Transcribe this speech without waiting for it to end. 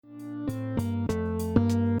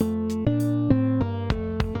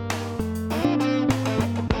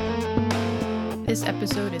This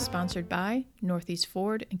episode is sponsored by Northeast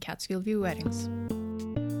Ford and Catskill View Weddings.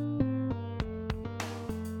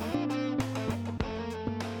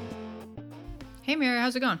 Hey Mary,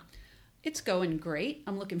 how's it going? It's going great.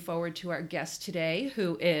 I'm looking forward to our guest today,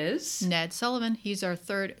 who is Ned Sullivan. He's our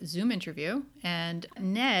third Zoom interview. And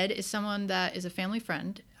Ned is someone that is a family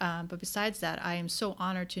friend. But besides that, I am so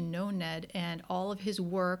honored to know Ned and all of his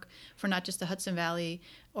work for not just the Hudson Valley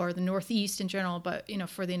or the Northeast in general, but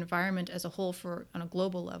for the environment as a whole on a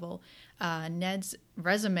global level. Ned's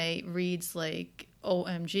resume reads like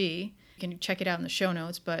OMG. You can check it out in the show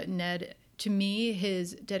notes. But Ned, to me,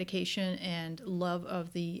 his dedication and love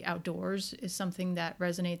of the outdoors is something that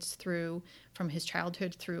resonates from his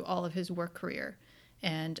childhood through all of his work career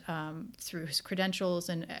and through his credentials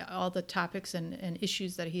and all the topics and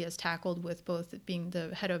issues that he has tackled with both being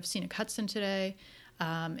the head of Scenic Hudson today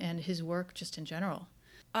and his work just in general.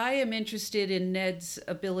 I am interested in Ned's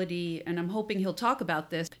ability, and I'm hoping he'll talk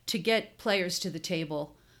about this, to get players to the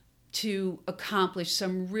table to accomplish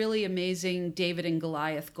some really amazing David and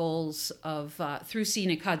Goliath goals through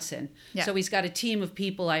Scenic Hudson. Yeah. So he's got a team of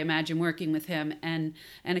people, I imagine, working with him and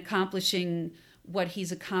accomplishing what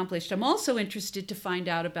he's accomplished. I'm also interested to find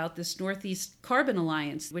out about this Northeast Carbon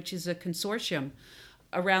Alliance, which is a consortium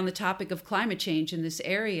around the topic of climate change in this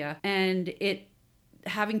area, and it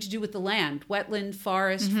having to do with the land, wetland,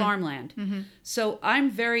 forest, farmland. Mm-hmm. So I'm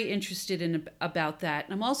very interested about that.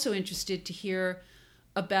 And I'm also interested to hear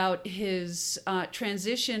about his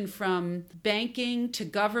transition from banking to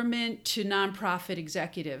government to nonprofit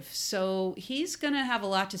executive. So he's going to have a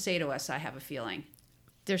lot to say to us, I have a feeling.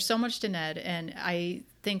 There's so much to Ned, and I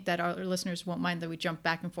think that our listeners won't mind that we jump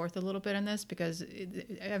back and forth a little bit on this because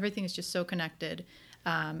everything is just so connected.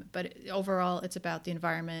 But overall, it's about the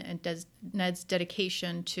environment and Ned's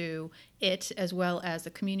dedication to it, as well as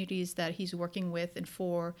the communities that he's working with and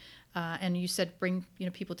for. And you said bring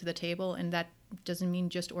people to the table, and that doesn't mean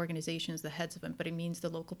just organizations, the heads of them, but it means the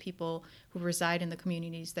local people who reside in the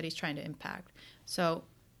communities that he's trying to impact. So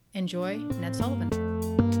enjoy Ned Sullivan.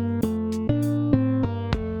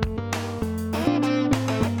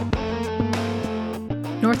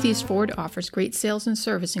 Northeast Ford offers great sales and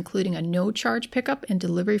service, including a no-charge pickup and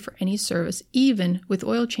delivery for any service, even with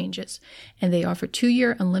oil changes. And they offer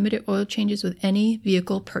 2-year unlimited oil changes with any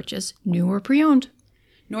vehicle purchase, new or pre-owned.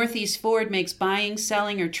 Northeast Ford makes buying,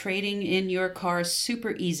 selling, or trading in your car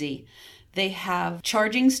super easy. They have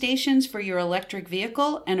charging stations for your electric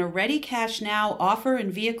vehicle and a ready cash now offer and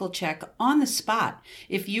vehicle check on the spot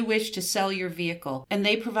if you wish to sell your vehicle. And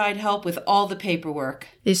they provide help with all the paperwork.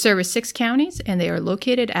 They service 6 counties, and they are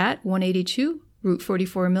located at 182 Route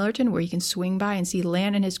 44 in Millerton, where you can swing by and see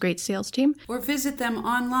Lan and his great sales team. Or visit them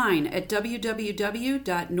online at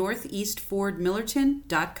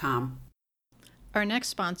www.northeastfordmillerton.com. Our next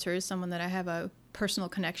sponsor is someone that I have a personal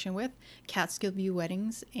connection with. Catskill View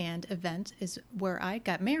Weddings and Event is where I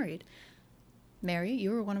got married. Mary,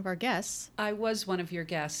 you were one of our guests. I was one of your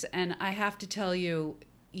guests, and I have to tell you,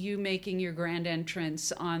 you making your grand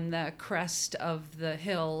entrance on the crest of the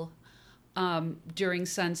hill during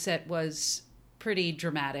sunset was pretty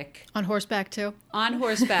dramatic. On horseback too? On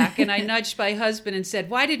horseback. And I nudged my husband and said,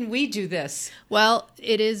 why didn't we do this? Well,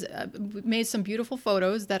 it is made some beautiful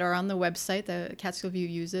photos that are on the website that Catskill View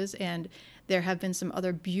uses. And there have been some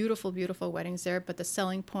other beautiful, beautiful weddings there. But the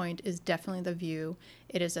selling point is definitely the view.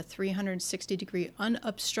 It is a 360-degree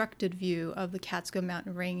unobstructed view of the Catskill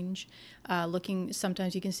Mountain Range.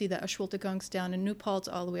 Sometimes you can see the Ashwaubenon down in New Paltz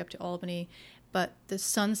all the way up to Albany. But the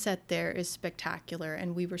sunset there is spectacular,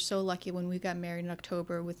 and we were so lucky when we got married in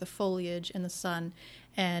October with the foliage and the sun,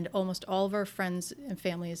 and almost all of our friends and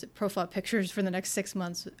families' profile pictures for the next 6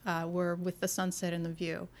 months were with the sunset and the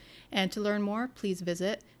view. And to learn more, please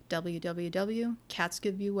visit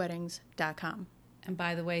www.catskillviewweddings.com. And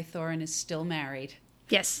by the way, Thorin is still married.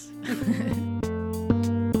 Yes.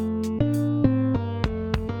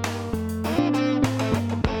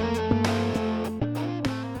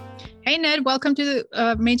 Hey, Ned, welcome to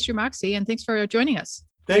Mainstream Moxie, and thanks for joining us.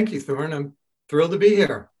 Thank you, Thorin. I'm thrilled to be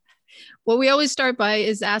here. What we always start by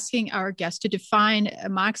is asking our guests to define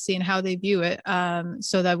Moxie and how they view it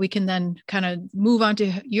so that we can then kind of move on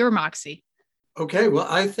to your Moxie. Okay, well,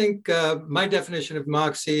 I think my definition of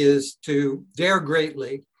Moxie is to dare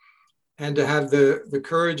greatly and to have the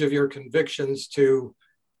courage of your convictions to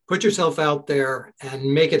put yourself out there and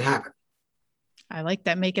make it happen. I like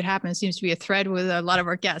that. Make it happen. It seems to be a thread with a lot of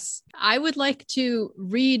our guests. I would like to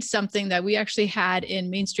read something that we actually had in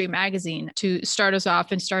Mainstream Magazine to start us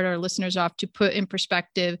off and start our listeners off to put in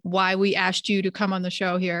perspective why we asked you to come on the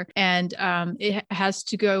show here. And it has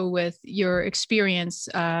to go with your experience,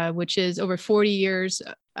 which is over 40 years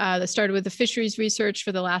that started with the fisheries research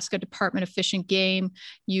for the Alaska Department of Fish and Game.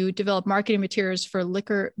 You developed marketing materials for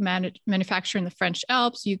liquor manufacture in the French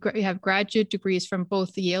Alps. You have graduate degrees from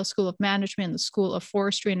both the Yale School of Management and the School of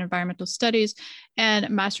Forestry and Environmental Studies, and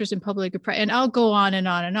masters in public. And I'll go on and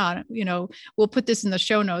on and on. We'll put this in the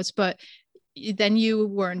show notes, but then you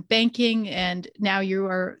were in banking, and now you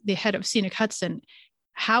are the head of Scenic Hudson.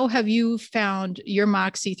 How have you found your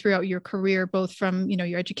moxie throughout your career, both from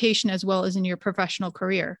your education as well as in your professional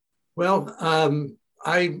career? Well,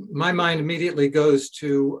 my mind immediately goes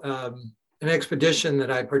to an expedition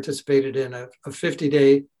that I participated in, a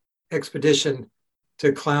 50-day expedition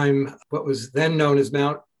to climb what was then known as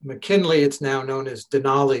Mount McKinley. It's now known as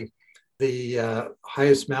Denali, the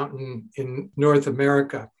highest mountain in North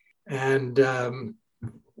America. And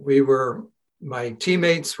my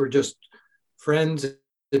teammates were just friends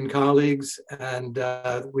and colleagues, and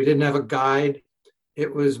we didn't have a guide.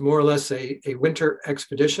 It was more or less a winter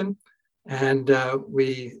expedition, and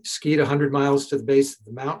we skied 100 miles to the base of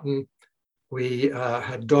the mountain. We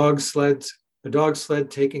had a dog sled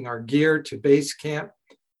taking our gear to base camp,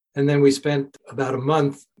 and then we spent about a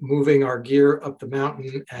month moving our gear up the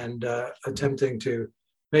mountain and attempting to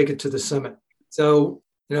make it to the summit. So,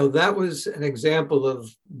 that was an example of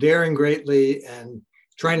daring greatly and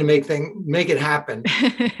trying to make it happen.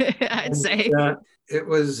 I'd say. It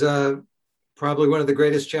was probably one of the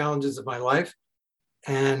greatest challenges of my life.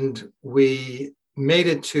 And we made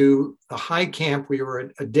it to the high camp. We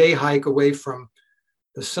were a day hike away from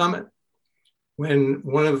the summit when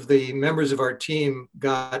one of the members of our team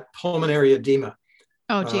got pulmonary edema.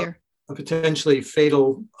 Oh, dear. A potentially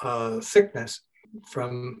fatal sickness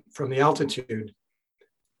from the altitude.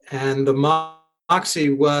 And the moxie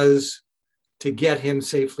was to get him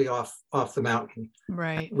safely off the mountain.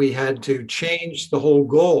 Right. We had to change the whole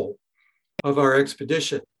goal of our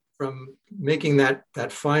expedition from making that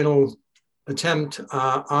final attempt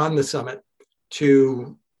on the summit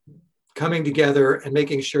to coming together and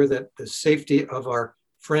making sure that the safety of our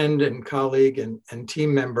friend and colleague and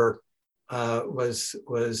team member was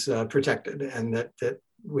protected, and that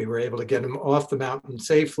we were able to get him off the mountain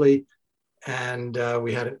safely. And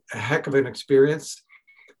we had a heck of an experience.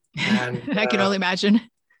 And I can only imagine.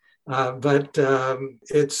 But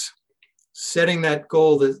it's setting that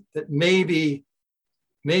goal that maybe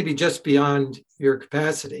just beyond your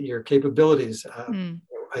capacity, your capabilities.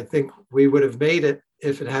 I think we would have made it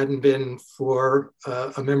if it hadn't been for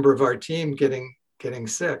a member of our team getting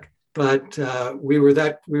sick. But we were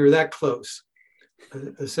that close.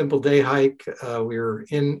 A simple day hike. We were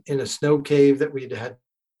in a snow cave that we'd had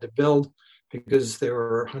to build because there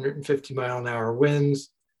were 150-mile-an-hour winds.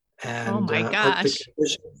 And, oh my gosh.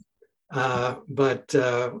 But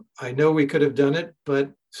I know we could have done it,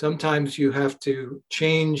 but sometimes you have to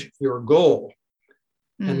change your goal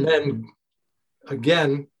and then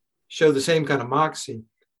again show the same kind of moxie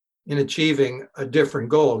in achieving a different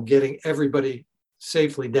goal, getting everybody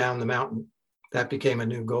safely down the mountain. That became a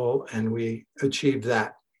new goal, and we achieved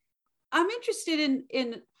that. I'm interested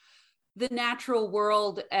in the natural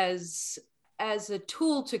world as a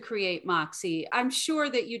tool to create moxie. I'm sure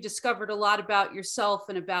that you discovered a lot about yourself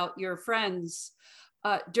and about your friends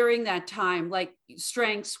during that time, like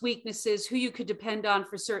strengths, weaknesses, who you could depend on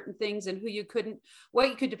for certain things and who you couldn't, what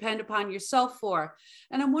you could depend upon yourself for.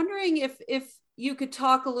 And I'm wondering if you could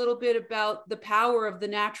talk a little bit about the power of the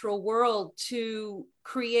natural world to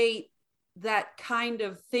create that kind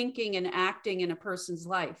of thinking and acting in a person's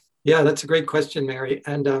life. Yeah, that's a great question, Mary.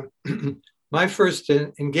 And my first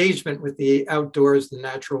engagement with the outdoors, the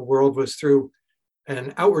natural world, was through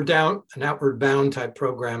an outward bound type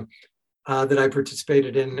program that I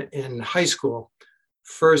participated in high school,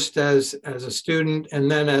 first as a student and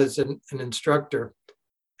then as an instructor.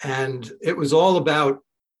 And it was all about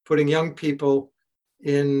putting young people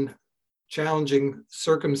in challenging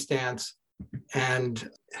circumstance and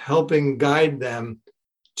helping guide them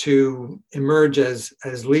to emerge as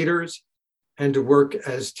leaders and to work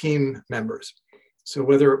as team members. So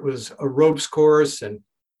whether it was a ropes course and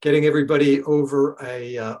getting everybody over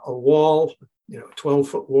a wall,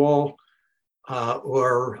 12-foot wall,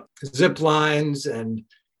 or zip lines and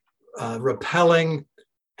rappelling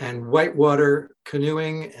and whitewater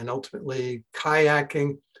canoeing and ultimately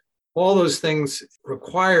kayaking, all those things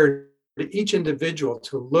required each individual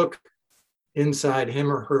to look inside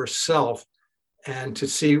him or herself and to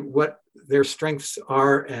see what their strengths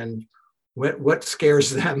are and what scares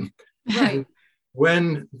them. Right. And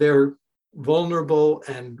when they're vulnerable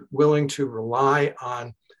and willing to rely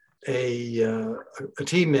on a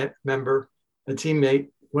teammate,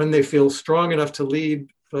 when they feel strong enough to lead,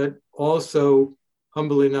 but also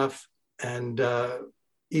humble enough and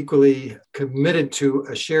equally committed to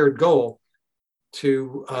a shared goal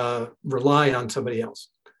to rely on somebody else.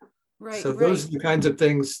 Right, So those are the kinds of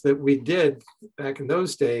things that we did back in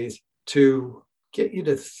those days to get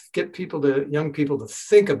young people to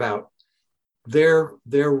think about their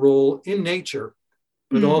role in nature,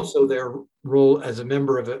 but also their role as a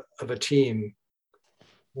member of a team.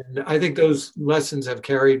 And I think those lessons have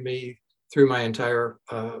carried me through my entire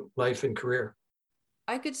life and career.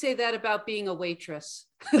 I could say that about being a waitress.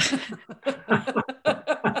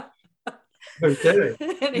 Okay.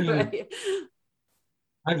 Anyway,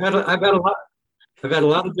 I've had a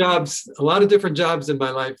lot of jobs, a lot of different jobs in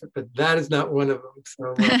my life, but that is not one of them.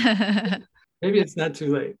 So maybe it's not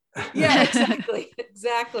too late. Yeah,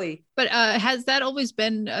 exactly. But has that always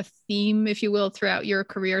been a theme, if you will, throughout your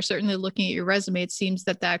career? Certainly looking at your resume, it seems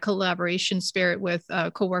that collaboration spirit with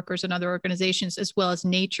coworkers and other organizations, as well as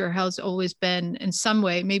nature, has always been in some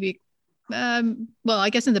way, maybe, well, I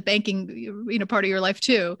guess in the banking, part of your life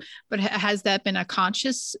too, but has that been a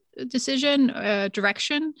conscious decision,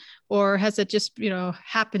 direction, or has it just,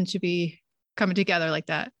 happened to be coming together like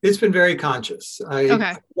that? It's been very conscious.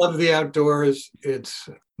 I love the outdoors. It's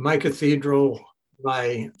my cathedral,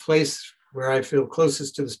 my place where I feel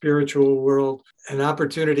closest to the spiritual world, an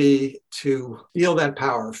opportunity to feel that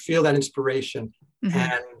power, feel that inspiration.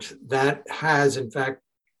 And that has, in fact,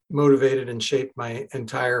 motivated and shaped my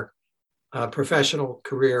entire professional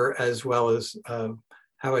career, as well as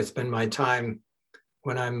how I spend my time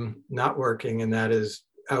when I'm not working, and that is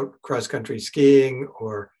out cross-country skiing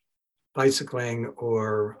or bicycling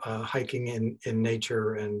or hiking in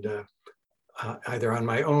nature, and either on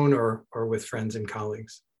my own or with friends and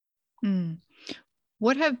colleagues.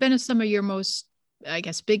 What have been some of your most, I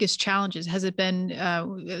guess, biggest challenges? Has it been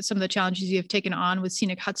some of the challenges you have taken on with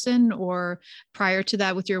Scenic Hudson, or prior to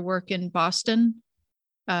that with your work in Boston,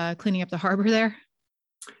 cleaning up the harbor there?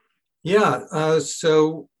 Yeah.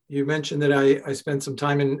 So you mentioned that I spent some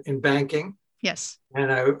time in banking. Yes.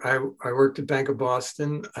 And I worked at Bank of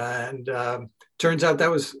Boston, and turns out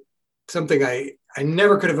that was something I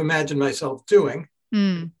never could have imagined myself doing.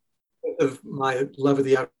 Of my love of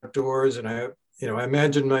the outdoors, and I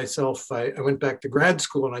imagined myself. I went back to grad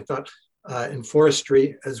school, and I thought in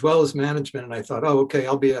forestry as well as management, and I thought, oh, okay,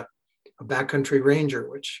 I'll be a backcountry ranger,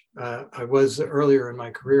 which I was earlier in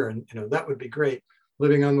my career, and that would be great.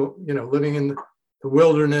 Living in the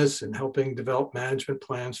wilderness and helping develop management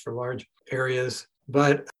plans for large areas.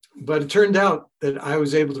 But it turned out that I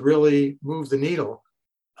was able to really move the needle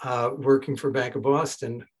working for Bank of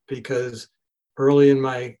Boston, because early in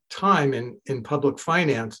my time in public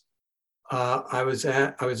finance, I was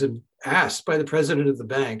asked by the president of the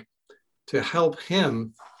bank to help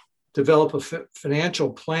him develop a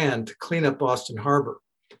financial plan to clean up Boston Harbor.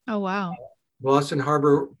 Oh, wow. Boston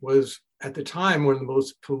Harbor was, at the time, one of the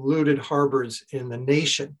most polluted harbors in the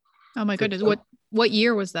nation. Oh my goodness. What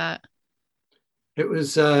year was that? It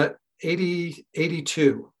was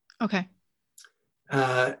 82. Okay.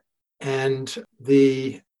 And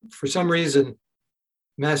for some reason,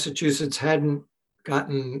 Massachusetts hadn't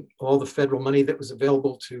gotten all the federal money that was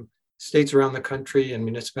available to states around the country and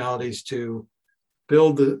municipalities to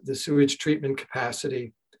build the sewage treatment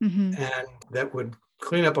capacity, and that would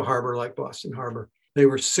clean up a harbor like Boston Harbor. They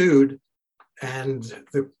were sued, and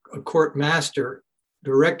a court master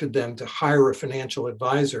directed them to hire a financial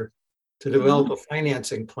advisor to develop a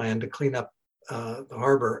financing plan to clean up the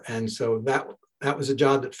harbor. And so that was a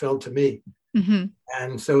job that fell to me.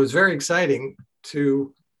 And so it was very exciting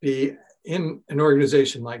to be in an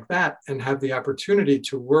organization like that and have the opportunity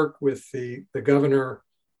to work with the governor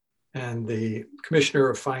and the commissioner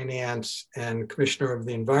of finance and commissioner of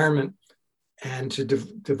the environment, and to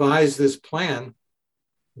devise this plan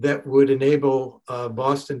that would enable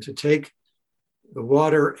Boston to take the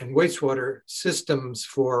water and wastewater systems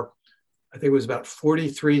for, I think it was about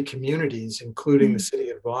 43 communities, including the city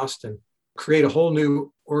of Boston, create a whole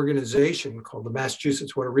new organization called the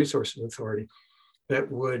Massachusetts Water Resources Authority that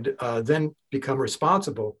would then become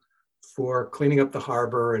responsible for cleaning up the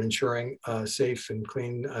harbor and ensuring safe and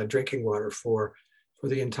clean drinking water for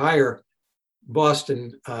the entire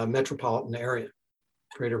Boston metropolitan area,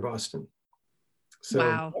 Greater Boston. So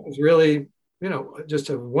wow. That was really, just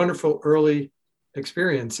a wonderful early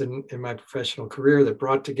experience in my professional career that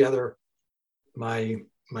brought together my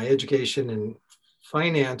education in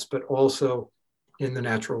finance, but also in the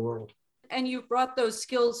natural world. And you brought those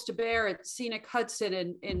skills to bear at Scenic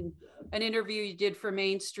Hudson. In an interview you did for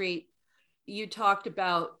Main Street, you talked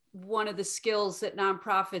about one of the skills that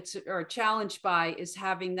nonprofits are challenged by is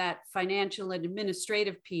having that financial and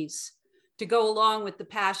administrative piece to go along with the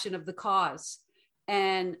passion of the cause.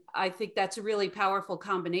 And I think that's a really powerful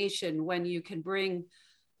combination when you can bring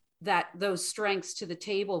those strengths to the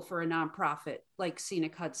table for a nonprofit like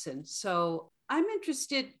Scenic Hudson. So I'm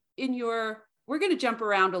interested in we're going to jump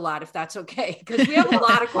around a lot if that's okay, because we have a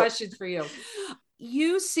lot of questions for you.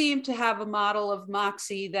 You seem to have a model of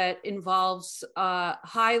Moxie that involves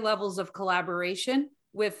high levels of collaboration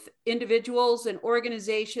with individuals and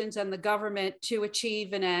organizations and the government to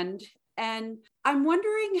achieve an end. And I'm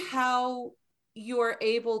wondering how you're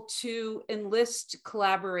able to enlist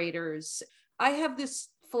collaborators. I have this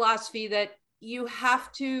philosophy that you have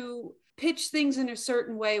to pitch things in a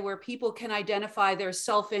certain way where people can identify their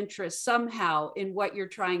self-interest somehow in what you're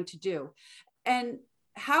trying to do. And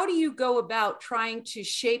how do you go about trying to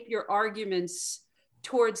shape your arguments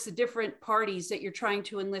towards the different parties that you're trying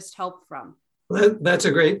to enlist help from? Well, that's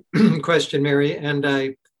a great question, Mary. And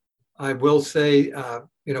I will say,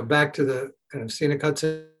 back to the kind of Scenic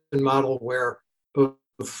Hudson model where both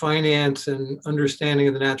finance and understanding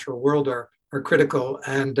of the natural world are critical.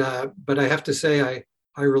 And but I have to say,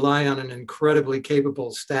 I rely on an incredibly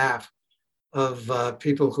capable staff of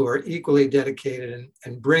people who are equally dedicated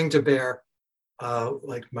and bring to bear,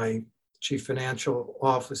 like my chief financial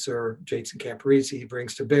officer, Jason Camparisi, he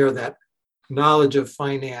brings to bear that knowledge of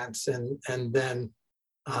finance, and then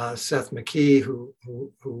Seth McKee,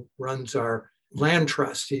 who runs our land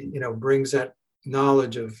trust, he brings that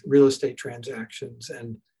knowledge of real estate transactions,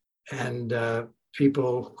 and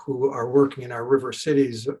people who are working in our river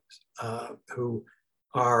cities who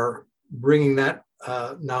are bringing that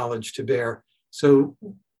knowledge to bear. So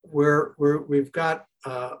we've got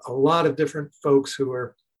a lot of different folks who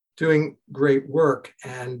are doing great work,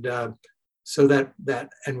 and so that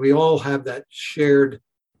and we all have that shared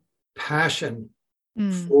passion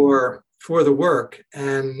for the work,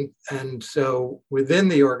 and so within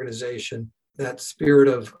the organization, that spirit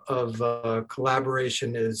of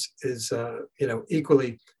collaboration is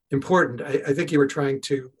equally important. I think you were trying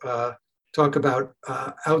to talk about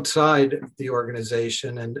outside the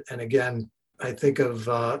organization, and again, I think of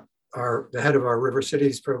the head of our River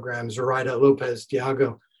Cities program, Zoraida Lopez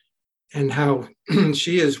Diago, and how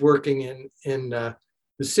she is working in the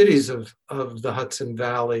cities of the Hudson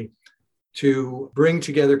Valley to bring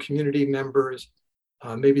together community members,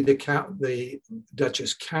 maybe the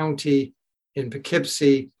Dutchess County in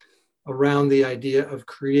Poughkeepsie, around the idea of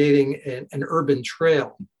creating an urban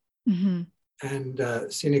trail. Mm-hmm.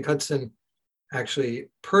 And Scenic Hudson actually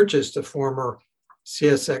purchased a former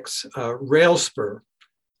CSX rail spur,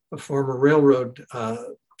 a former railroad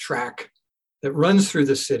track that runs through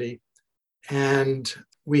the city. And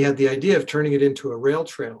we had the idea of turning it into a rail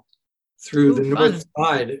trail through the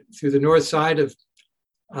north side of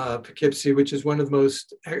Poughkeepsie, which is one of the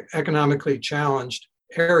most economically challenged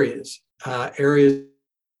areas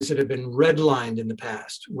that have been redlined in the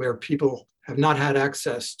past, where people have not had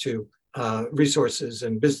access to resources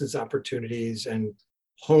and business opportunities and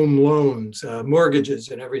home loans, mortgages,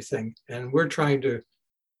 and everything. And we're trying to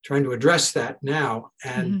address that now.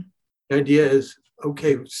 And the idea is,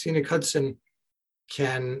 okay, Scenic Hudson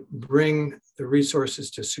can bring the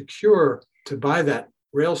resources to buy that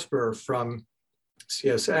rail spur from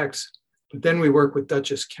CSX, but then we work with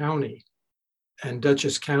Dutchess County, and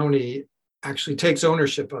Dutchess County actually takes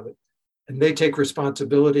ownership of it, and they take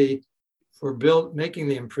responsibility for making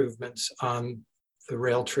the improvements on the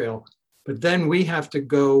rail trail. But then we have to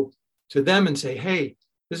go to them and say, hey,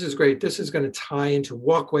 this is great. This is going to tie into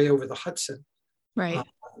Walkway over the Hudson, right?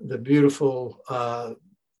 The beautiful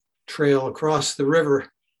trail across the river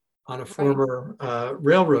on a former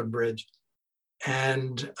railroad bridge.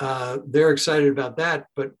 And they're excited about that,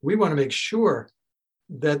 but we want to make sure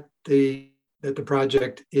that the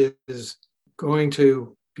project is going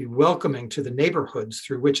to be welcoming to the neighborhoods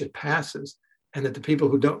through which it passes, and that the people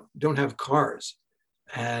who don't have cars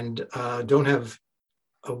and don't have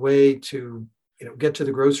a way to get to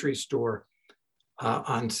the grocery store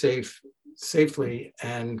safely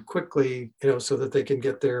and quickly, so that they can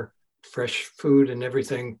get their fresh food and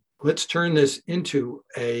everything. Let's turn this into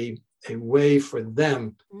a way for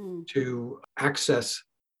them to access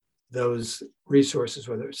those resources,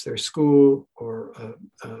 whether it's their school or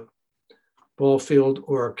a ball field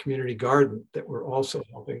or a community garden that we're also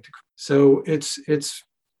helping to. So it's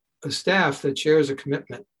a staff that shares a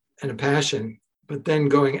commitment and a passion, but then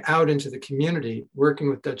going out into the community, working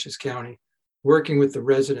with Dutchess County, working with the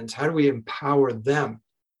residents. How do we empower them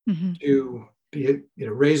to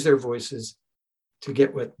raise their voices to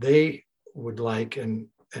get what they would like? And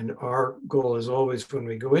our goal is always, when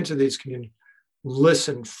we go into these communities,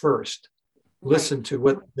 listen first, listen to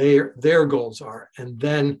what their goals are, and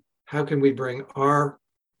then how can we bring our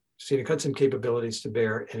scenic Hudson capabilities to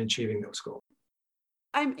bear in achieving those goals.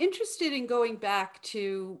 I'm interested in going back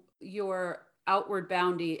to your outward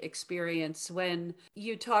boundy experience when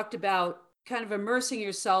you talked about kind of immersing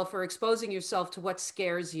yourself or exposing yourself to what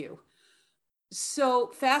scares you.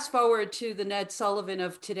 So fast forward to the Ned Sullivan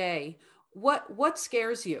of today. What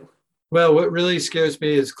scares you? Well, what really scares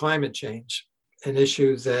me is climate change, an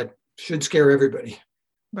issue that should scare everybody.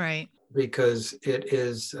 Right. Because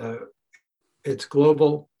it's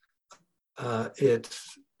global.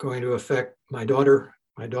 It's going to affect my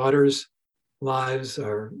daughter's lives,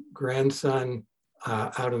 our grandson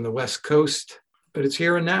out on the West Coast. But it's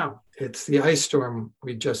here and now. It's the ice storm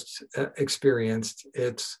we just experienced.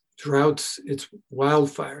 It's droughts, it's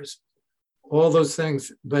wildfires, all those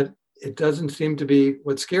things. But it doesn't seem to be,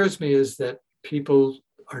 what scares me is that people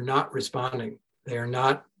are not responding. They are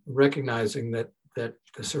not recognizing that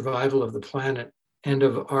the survival of the planet and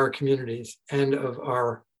of our communities and of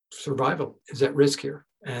our survival is at risk here.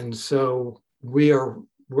 And so we are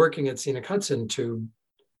working at Scenic Hudson to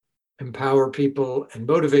empower people and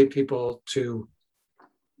motivate people to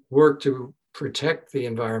work to protect the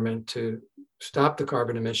environment, to stop the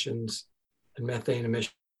carbon emissions and methane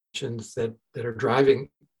emissions that are driving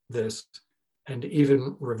this, and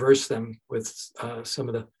even reverse them with some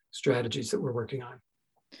of the strategies that we're working on.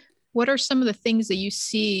 What are some of the things that you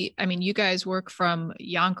see? I mean, you guys work from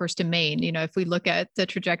Yonkers to Maine. If we look at the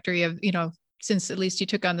trajectory of, since at least you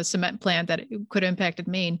took on the cement plant that could have impacted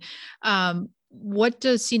Maine, what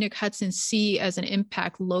does Scenic Hudson see as an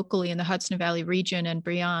impact locally in the Hudson Valley region and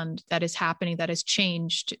beyond that is happening, that has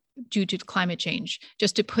changed due to climate change?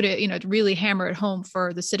 Just to put it, to really hammer it home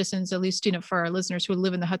for the citizens, at least, for our listeners who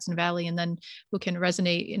live in the Hudson Valley, and then who can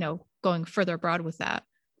resonate, going further abroad with that.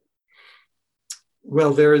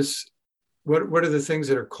 Well, what are the things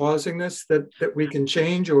that are causing this that we can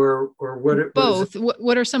change, or what? Both.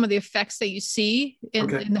 What are some of the effects that you see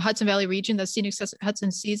in the Hudson Valley region that Scenic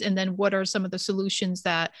Hudson sees, and then what are some of the solutions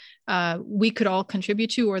that we could all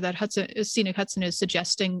contribute to, or that Scenic Hudson is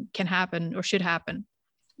suggesting can happen or should happen?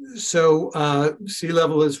 So sea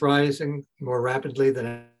level is rising more rapidly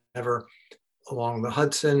than ever along the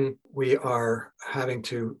Hudson. We are having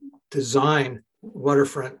to design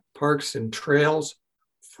waterfront parks and trails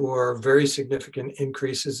for very significant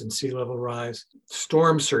increases in sea level rise.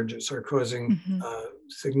 Storm surges are causing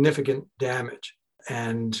significant damage.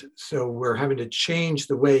 And so we're having to change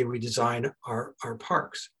the way we design our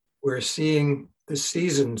parks. We're seeing the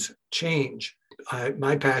seasons change.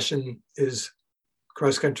 My passion is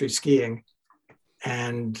cross-country skiing,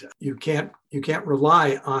 and you can't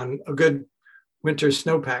rely on a good winter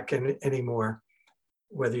snowpack anymore.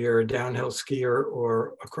 Whether you're a downhill skier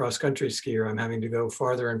or a cross-country skier, I'm having to go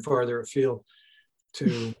farther and farther afield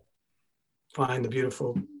to find the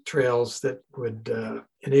beautiful trails that would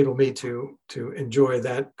enable me to enjoy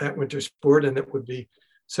that winter sport, and that would be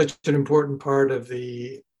such an important part of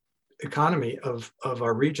the economy of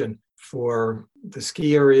our region, for the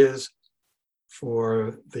ski areas,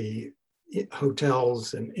 for the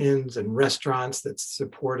hotels and inns and restaurants that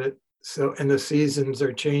support it. So, and the seasons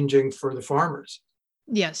are changing for the farmers.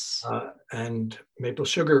 Yes. And maple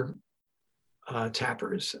sugar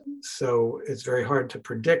tappers. So it's very hard to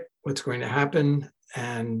predict what's going to happen,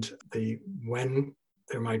 and when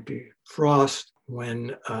there might be frost,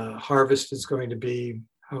 when harvest is going to be,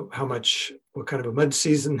 what kind of a mud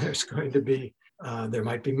season there's going to be. There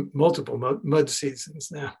might be multiple mud seasons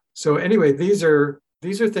now. So anyway, these are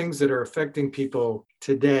things that are affecting people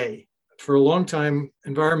today. For a long time,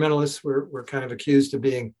 environmentalists were kind of accused of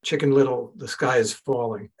being chicken little, the sky is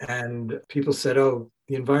falling. And people said, oh,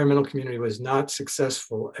 the environmental community was not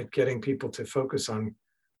successful at getting people to focus on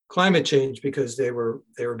climate change because they were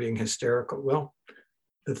being hysterical. Well,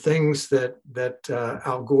 the things that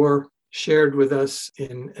Al Gore shared with us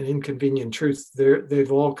in An Inconvenient Truth,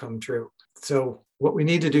 they've all come true. So what we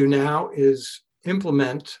need to do now is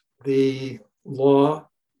implement the law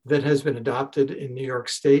that has been adopted in New York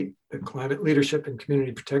State, the Climate Leadership and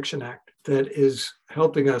Community Protection Act, that is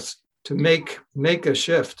helping us to make a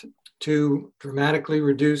shift to dramatically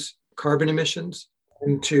reduce carbon emissions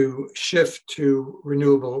and to shift to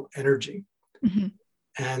renewable energy. Mm-hmm.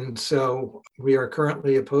 And so we are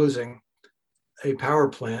currently opposing a power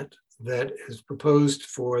plant that is proposed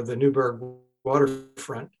for the Newburgh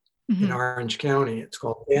waterfront in Orange County. It's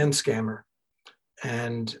called Dan Scammer.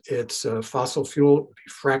 And it's a fossil fuel, it would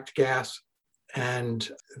be fracked gas, and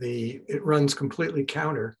it runs completely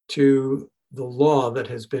counter to the law that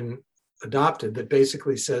has been adopted that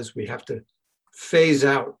basically says we have to phase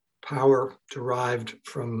out power derived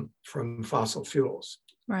from fossil fuels.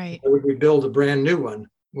 Right. Or would we build a brand new one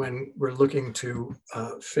when we're looking to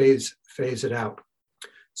phase it out.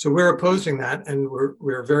 So we're opposing that, and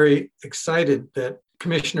we're very excited that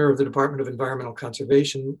Commissioner of the Department of Environmental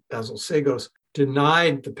Conservation, Basil Sagos,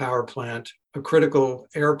 denied the power plant a critical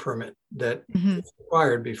air permit that was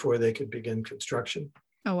required before they could begin construction.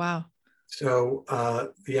 Oh, wow. So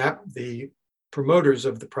the promoters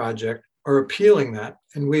of the project are appealing that,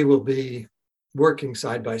 and we will be working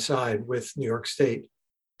side by side with New York State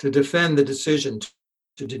to defend the decision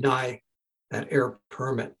to deny that air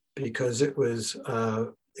permit, because it was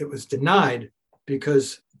denied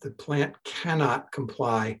because the plant cannot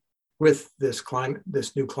comply with this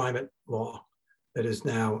new climate law that is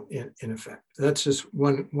now in effect. That's just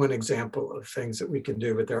one example of things that we can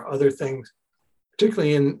do, but there are other things,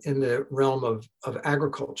 particularly in the realm of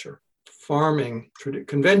agriculture. Farming,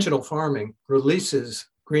 conventional farming, releases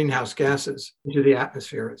greenhouse gases into the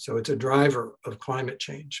atmosphere. So it's a driver of climate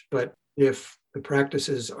change. But if the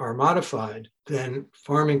practices are modified, then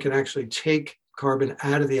farming can actually take carbon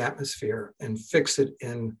out of the atmosphere and fix it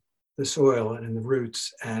in the soil and in the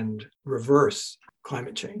roots and reverse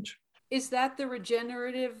climate change. Is that the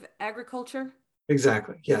regenerative agriculture?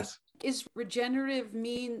 Exactly, yes. Is regenerative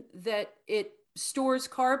mean that it stores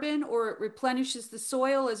carbon or it replenishes the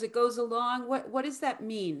soil as it goes along? What does that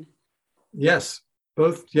mean? Yes,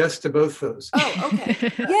 both. Yes to both those. Oh,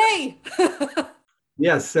 okay. Yay!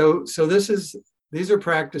 Yes. So these are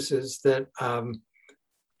practices that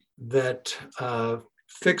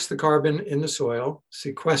fix the carbon in the soil,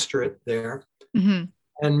 sequester it there,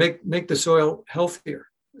 and make the soil healthier.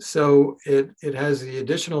 So it has the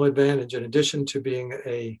additional advantage, in addition to being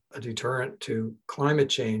a deterrent to climate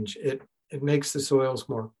change, it makes the soils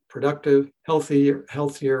more productive,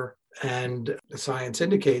 healthier, and the science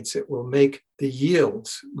indicates it will make the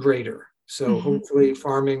yields greater. So hopefully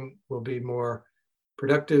farming will be more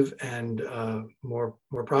productive and more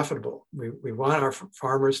profitable. We want our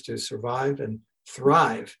farmers to survive and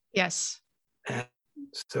thrive. Yes. And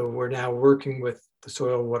so we're now working with the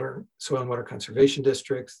Soil and Water Conservation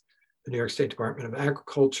Districts, the New York State Department of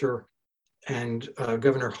Agriculture, and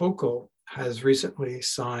Governor Hochul has recently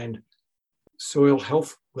signed soil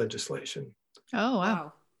health legislation. Oh,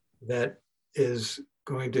 wow. That is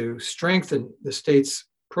going to strengthen the state's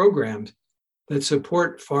programs that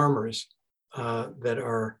support farmers that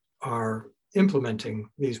are implementing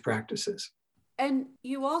these practices. And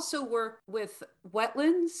you also work with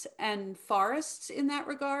wetlands and forests in that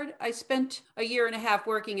regard. I spent a year and a half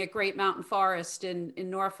working at Great Mountain Forest in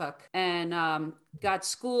Norfolk, and got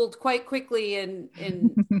schooled quite quickly in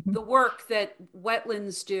the work that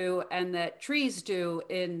wetlands do and that trees do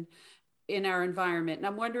in our environment. And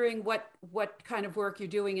I'm wondering what kind of work you're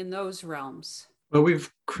doing in those realms. Well,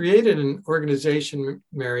 we've created an organization,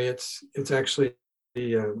 Mary. It's actually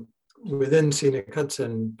within Scenic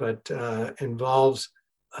Hudson, but involves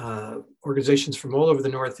organizations from all over the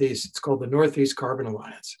Northeast. It's called the Northeast Carbon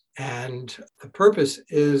Alliance. And the purpose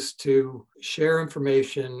is to share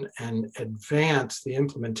information and advance the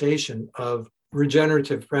implementation of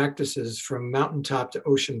regenerative practices from mountaintop to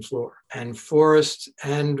ocean floor. And forests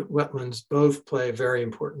and wetlands both play a very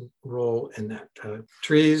important role in that.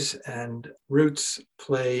 Trees and roots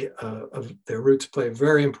their roots play a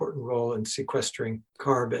very important role in sequestering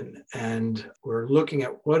carbon. And we're looking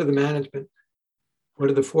at what are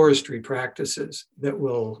the forestry practices that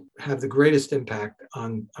will have the greatest impact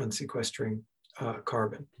on sequestering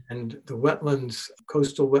carbon. And the wetlands,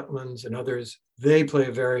 coastal wetlands and others, they play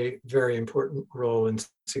a very, very important role in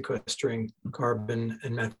sequestering carbon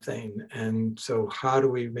and methane. And so how do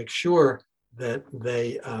we make sure that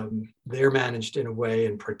they're managed in a way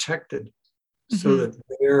and protected so that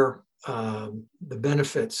the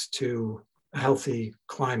benefits to a healthy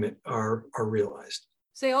climate are realized?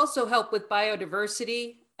 So they also help with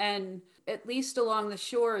biodiversity, and at least along the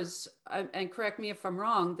shores, and correct me if I'm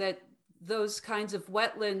wrong, that those kinds of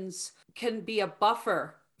wetlands can be a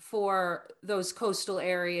buffer for those coastal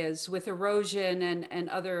areas with erosion and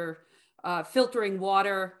other filtering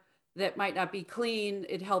water that might not be clean.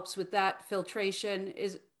 It helps with that filtration.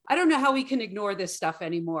 I don't know how we can ignore this stuff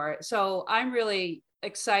anymore. So I'm really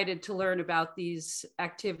excited to learn about these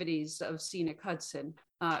activities of Scenic Hudson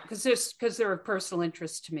because they're of personal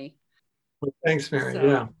interest to me. Well, thanks, Mary.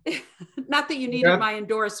 So, yeah. Not that you needed my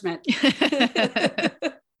endorsement.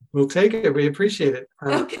 We'll take it. We appreciate it.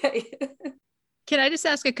 Okay. Can I just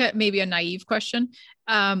ask maybe a naive question?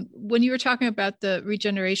 When you were talking about the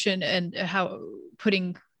regeneration and how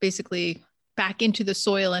putting basically back into the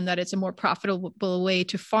soil and that it's a more profitable way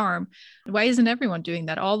to farm, why isn't everyone doing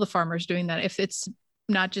that? All the farmers doing that? If it's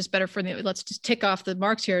not just better for let's just tick off the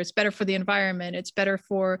marks here. It's better for the environment. It's better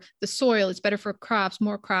for the soil. It's better for crops.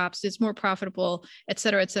 It's more profitable, et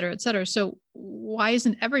cetera, et cetera, et cetera. So why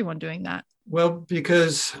isn't everyone doing that? Well,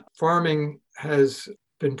 because farming has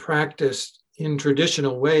been practiced in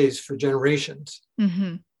traditional ways for generations.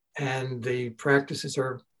 Mm-hmm. And the practices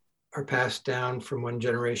are passed down from one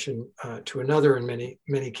generation to another in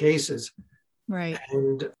many cases. Right.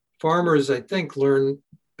 And farmers, I think, learn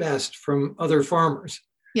best from other farmers.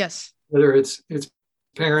 Yes. Whether it's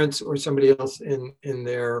parents or somebody else in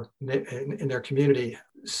their community.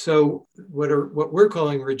 So what we're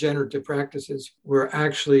calling regenerative practices were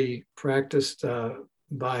actually practiced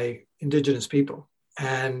by indigenous people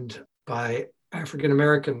and by African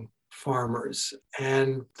American farmers.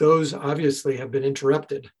 And those obviously have been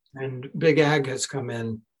interrupted. And big ag has come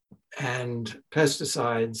in, and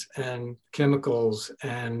pesticides and chemicals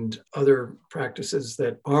and other practices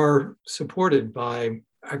that are supported by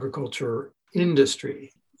agriculture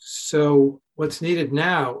industry. So what's needed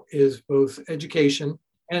now is both education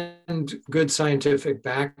and good scientific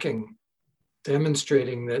backing,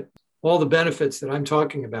 demonstrating that all the benefits that I'm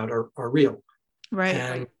talking about are real. Right.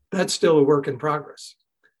 And that's still a work in progress.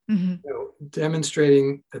 Mm-hmm.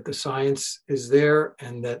 Demonstrating that the science is there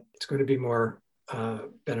and that it's going to be more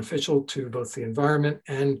beneficial to both the environment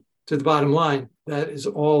and to the bottom line. That is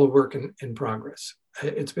all a work in progress.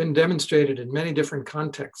 It's been demonstrated in many different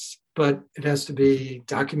contexts, but it has to be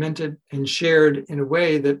documented and shared in a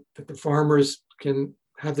way that the farmers can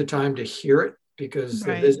have the time to hear it, because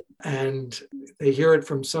right. It is, and they hear it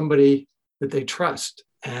from somebody that they trust.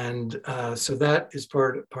 And so that is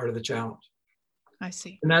part of the challenge. I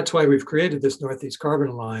see. And that's why we've created this Northeast Carbon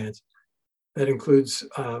Alliance that includes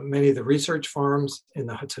many of the research farms in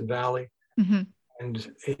the Hudson Valley, mm-hmm.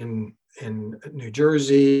 and in New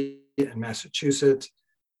Jersey and Massachusetts,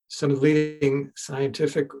 some of the leading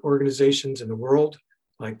scientific organizations in the world,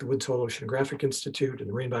 like the Woods Hole Oceanographic Institute and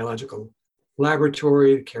the Marine Biological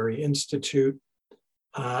Laboratory, the Carey Institute,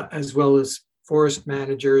 as well as forest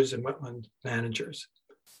managers and wetland managers.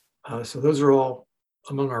 So those are all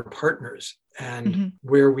among our partners, and mm-hmm.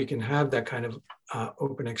 where we can have that kind of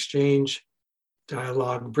open exchange,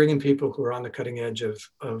 dialogue, bringing people who are on the cutting edge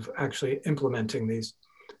of actually implementing these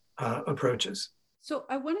approaches. So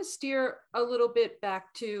I want to steer a little bit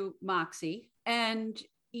back to Moxie, and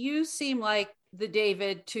you seem like the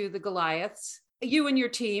David to the Goliaths. You and your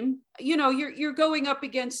team, you're going up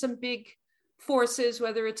against some big forces,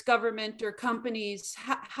 whether it's government or companies.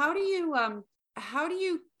 How do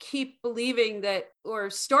you keep believing that, or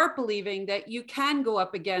start believing that you can go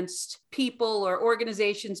up against people or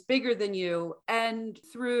organizations bigger than you, and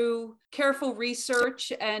through careful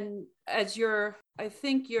research, and as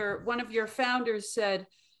one of your founders said,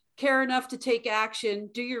 care enough to take action,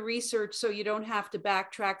 do your research so you don't have to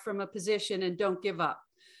backtrack from a position, and don't give up.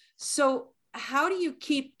 So how do you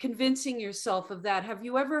keep convincing yourself of that? Have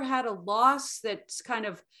you ever had a loss that's kind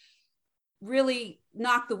of really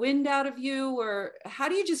knocked the wind out of you, or how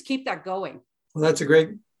do you just keep that going? Well, that's a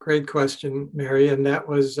great question, Mary. And that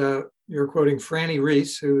was, you're quoting Franny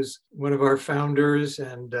Reese, who's one of our founders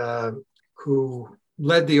and who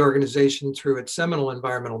led the organization through its seminal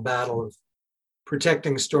environmental battle of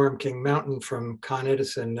protecting Storm King Mountain from Con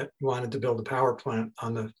Edison that wanted to build a power plant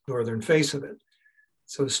on the northern face of it.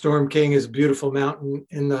 So Storm King is a beautiful mountain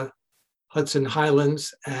in the Hudson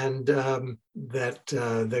Highlands, and that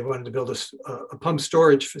they wanted to build a pump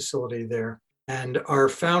storage facility there. And our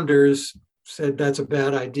founders said that's a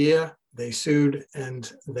bad idea. They sued,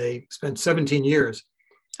 and they spent 17 years.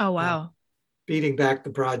 Oh, wow. Beating back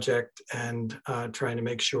the project and trying to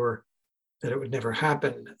make sure that it would never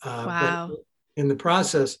happen. Wow. But in the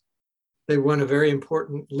process, they won a very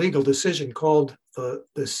important legal decision called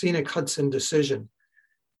the Scenic Hudson decision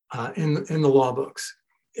in the law books.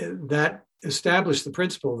 That established the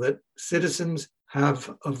principle that citizens have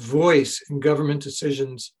a voice in government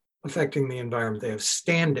decisions affecting the environment. They have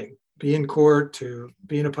standing, be in court, to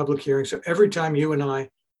be in a public hearing. So every time you and I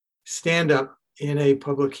stand up in a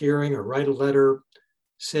public hearing or write a letter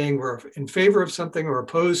saying we're in favor of something or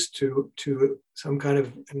opposed to some kind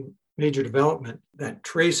of major development that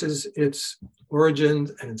traces its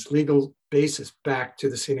origins and its legal basis back to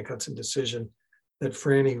the Scenic Hudson decision that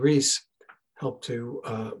Franny Reese helped to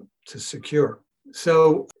secure.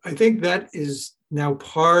 So I think that is now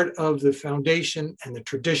part of the foundation and the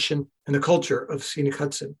tradition and the culture of Scenic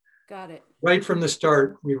Hudson. Got it. Right from the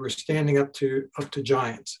start, we were standing up to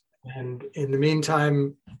giants. And in the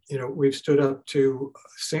meantime, we've stood up to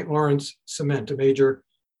St. Lawrence Cement, a major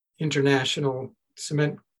international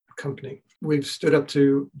cement company. We've stood up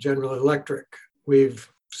to General Electric. We've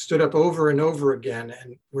stood up over and over again,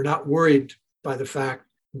 and we're not worried by the fact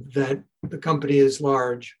that the company is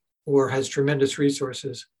large or has tremendous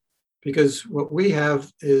resources, because what we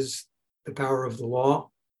have is the power of the law,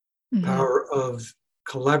 power of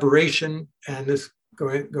collaboration, and this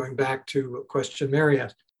going back to a question Mary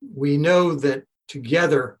asked. We know that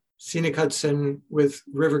together, Scenic Hudson with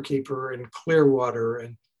Riverkeeper and Clearwater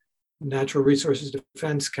and Natural Resources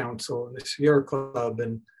Defense Council and the Sierra Club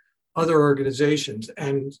and other organizations,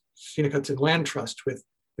 and Scenic Hudson Land Trust with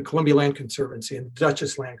the Columbia Land Conservancy and the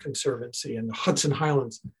Dutchess Land Conservancy and the Hudson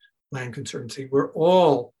Highlands Land Conservancy, we're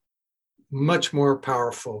all much more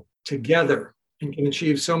powerful together and can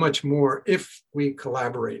achieve so much more if we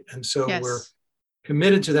collaborate. And so we're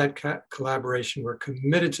committed to that collaboration. We're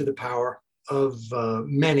committed to the power of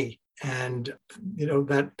many. And,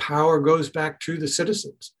 that power goes back to the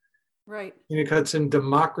citizens. Right. Scenic Hudson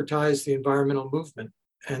democratized the environmental movement.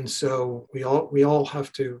 And so we all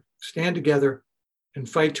have to stand together and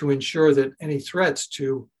fight to ensure that any threats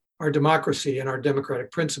to our democracy and our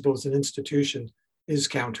democratic principles and institutions is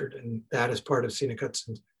countered. And that is part of Scenic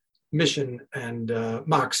Hudson's mission and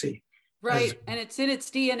Moxie. Right. And it's in its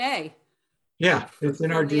DNA. Yeah, it's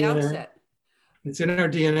in our DNA. Outset. It's in our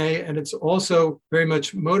DNA. And it's also very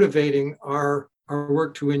much motivating our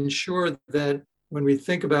work to ensure that when we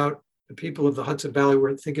think about the people of the Hudson Valley,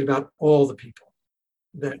 we're thinking about all the people,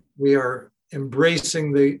 that we are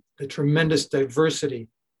embracing the tremendous diversity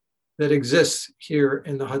that exists here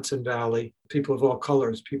in the Hudson Valley, people of all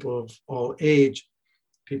colors, people of all age,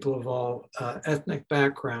 people of all ethnic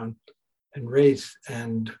background and race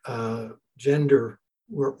and gender.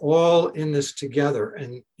 We're all in this together.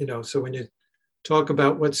 And, so when you talk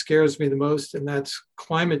about what scares me the most, and that's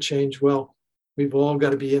climate change, well, we've all got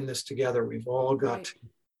to be in this together. We've all got to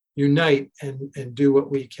unite and do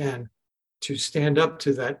what we can to stand up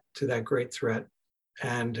to that great threat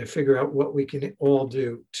and to figure out what we can all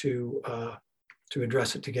do to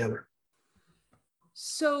address it together.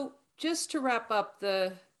 So just to wrap up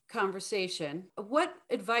the conversation, what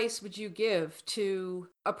advice would you give to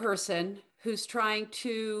a person who's trying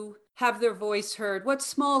to have their voice heard? What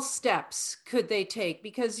small steps could they take?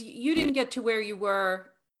 Because you didn't get to where you were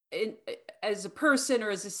as a person or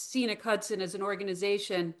as a Scenic Hudson, as an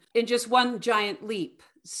organization, in just one giant leap.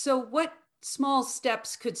 So what small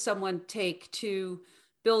steps could someone take to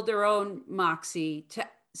build their own Moxie, to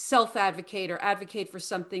self-advocate or advocate for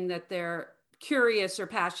something that they're curious or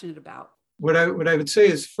passionate about? What I would say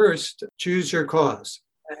is, first, choose your cause.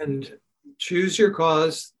 And choose your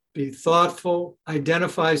cause, be thoughtful,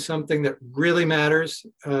 identify something that really matters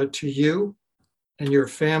to you and your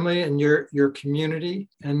family and your community,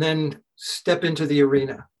 and then step into the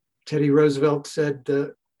arena. Teddy Roosevelt said,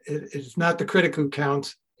 it's not the critic who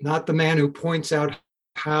counts, not the man who points out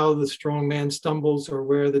how the strong man stumbles or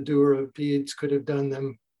where the doer of deeds could have done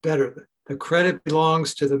them better. The credit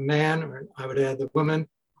belongs to the man, or I would add the woman,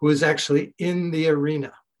 who is actually in the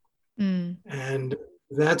arena. And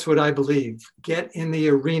that's what I believe. Get in the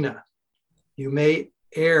arena. You may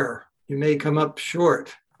err, you may come up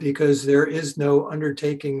short, because there is no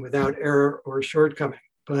undertaking without error or shortcoming.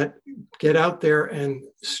 But get out there and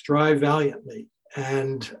strive valiantly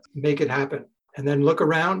and make it happen. And then look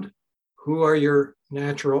around. Who are your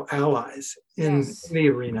natural allies in the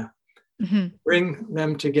arena? Bring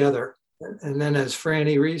them together. And then, as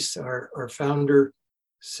Franny Reese, our founder,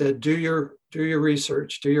 said, do your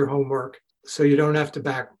research, do your homework, so you don't have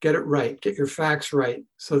to get it right, get your facts right,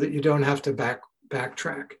 so that you don't have to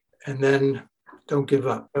backtrack. And then don't give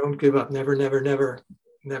up. Don't give up. Never, never, never,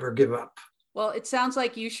 never give up. Well, it sounds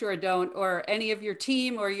like you sure don't, or any of your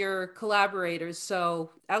team or your collaborators.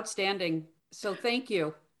 So outstanding. So thank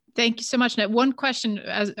you. Thank you so much, Ned. One question,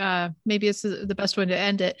 as maybe it's the best way to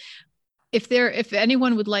end it. If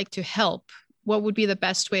anyone would like to help, what would be the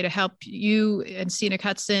best way to help you and Scenic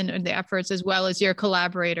Hudson and the efforts, as well as your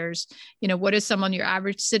collaborators? What is someone, your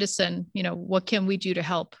average citizen, what can we do to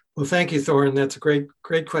help? Well, thank you, Thorin. That's a great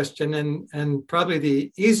question. And probably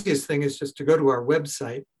the easiest thing is just to go to our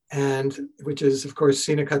website, which is, of course,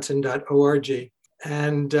 scenichudson.org,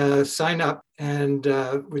 and sign up, and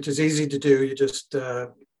which is easy to do. You just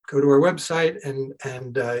go to our website and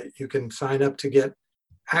you can sign up to get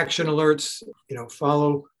action alerts,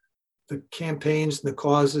 follow the campaigns and the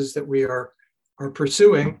causes that we are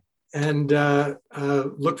pursuing, and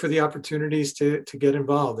look for the opportunities to get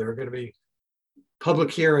involved. There are going to be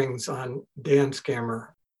public hearings on Dan Scammer.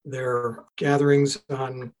 There are gatherings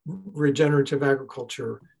on regenerative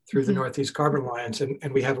agriculture through the Northeast Carbon Alliance,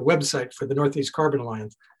 and we have a website for the Northeast Carbon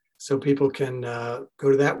Alliance. So people can go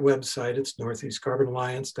to that website. It's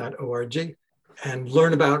northeastcarbonalliance.org, and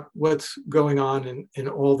learn about what's going on in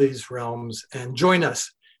all these realms and join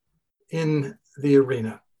us in the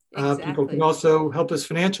arena. Exactly. People can also help us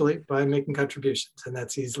financially by making contributions, and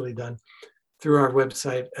that's easily done through our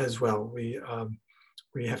website as well. We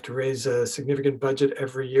have to raise a significant budget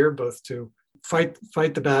every year, both to fight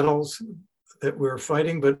the battles that we're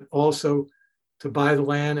fighting, but also to buy the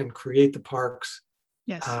land and create the parks.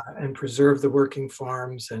 Yes. And preserve the working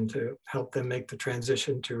farms and to help them make the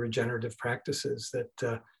transition to regenerative practices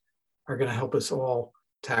that are going to help us all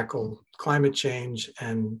tackle climate change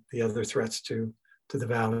and the other threats to the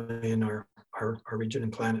valley and our region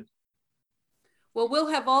and planet. Well, we'll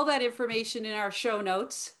have all that information in our show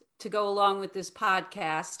notes to go along with this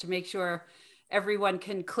podcast to make sure everyone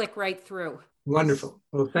can click right through. Wonderful.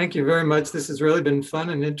 Well, thank you very much. This has really been fun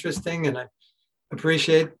and interesting, and I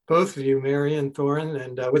appreciate both of you, Mary and Thorin,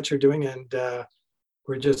 and what you're doing. And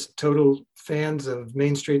we're just total fans of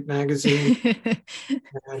Main Street Magazine.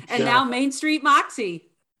 and now Main Street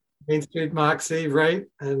Moxie. Main Street Moxie, right?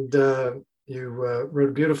 And you wrote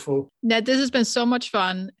a beautiful... Ned, this has been so much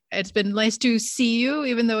fun. It's been nice to see you,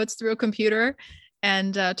 even though it's through a computer,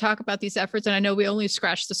 and talk about these efforts. And I know we only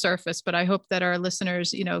scratched the surface, but I hope that our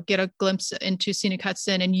listeners, get a glimpse into Scenic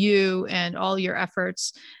Hudson and you and all your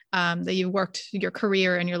efforts that you worked your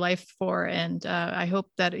career and your life for. And I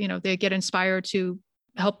hope that, they get inspired to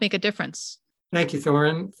help make a difference. Thank you,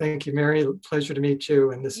 Thorin. Thank you, Mary. Pleasure to meet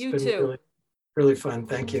you. And this has been really, really fun.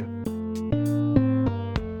 Thank you.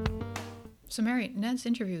 So Mary, Ned's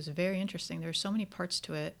interview is very interesting. There's so many parts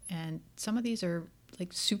to it. And some of these are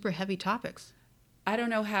like super heavy topics. I don't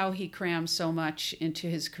know how he crammed so much into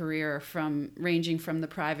his career, ranging from the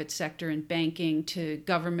private sector and banking to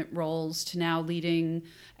government roles to now leading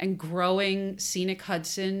and growing Scenic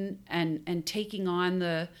Hudson and taking on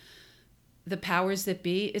the powers that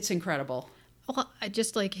be. It's incredible. Well, I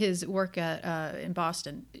just like his work in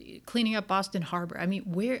Boston, cleaning up Boston Harbor. I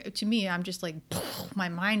mean, to me, I'm just like, my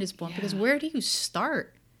mind is blown because where do you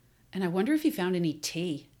start? And I wonder if he found any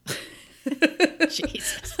tea.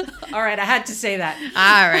 Jesus. All right, I had to say that.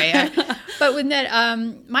 All right. But with Ned,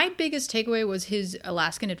 my biggest takeaway was his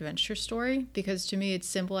Alaskan adventure story, because to me it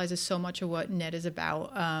symbolizes so much of what Ned is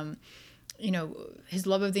about. His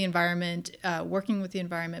love of the environment, working with the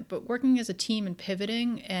environment, but working as a team and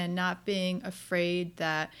pivoting and not being afraid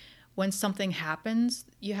that when something happens,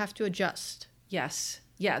 you have to adjust. Yes.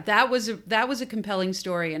 Yeah, that was a compelling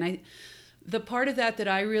story. And the part of that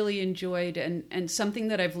I really enjoyed and something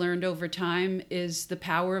that I've learned over time is the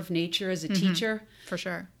power of nature as a teacher. For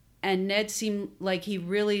sure. And Ned seemed like he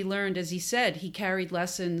really learned, as he said, he carried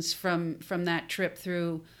lessons from that trip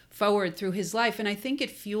forward through his life. And I think it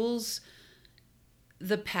fuels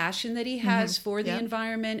the passion that he has for the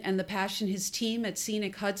environment and the passion his team at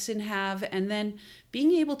Scenic Hudson have. And then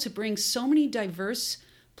being able to bring so many diverse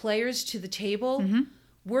players to the table,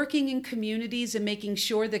 working in communities and making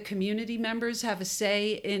sure that community members have a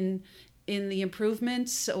say in the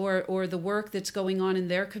improvements or the work that's going on in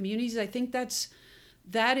their communities. I think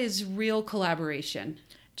that is real collaboration.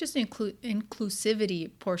 Just the inclusivity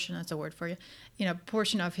portion, that's a word for you,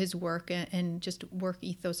 portion of his work and just work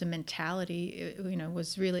ethos and mentality,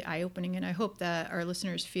 was really eye-opening. And I hope that our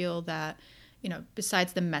listeners feel that,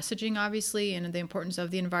 besides the messaging, obviously, and the importance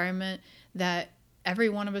of the environment, that every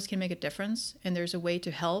one of us can make a difference and there's a way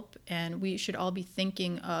to help. And we should all be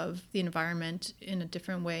thinking of the environment in a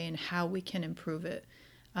different way and how we can improve it.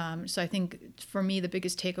 So I think for me, the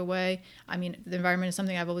biggest takeaway, the environment is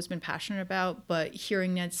something I've always been passionate about, but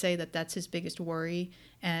hearing Ned say that that's his biggest worry.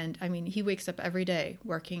 And he wakes up every day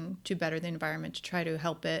working to better the environment, to try to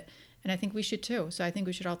help it. And I think we should too. So I think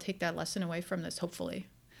we should all take that lesson away from this, hopefully.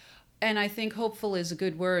 And I think hopeful is a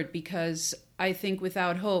good word, because I think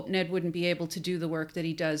without hope, Ned wouldn't be able to do the work that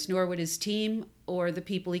he does, nor would his team or the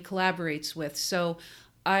people he collaborates with. So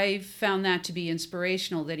I've found that to be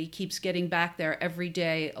inspirational, that he keeps getting back there every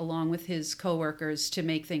day along with his coworkers to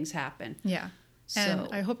make things happen. Yeah. And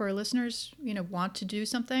I hope our listeners, want to do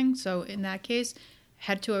something. So in that case,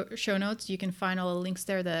 head to our show notes. You can find all the links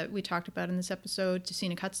there that we talked about in this episode to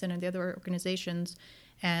Scenic Hudson and the other organizations.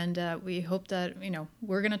 And we hope that,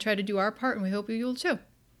 we're going to try to do our part, and we hope you will too.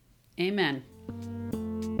 Amen.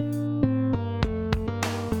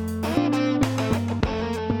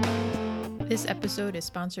 This episode is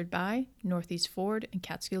sponsored by Northeast Ford and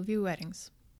Catskill View Weddings.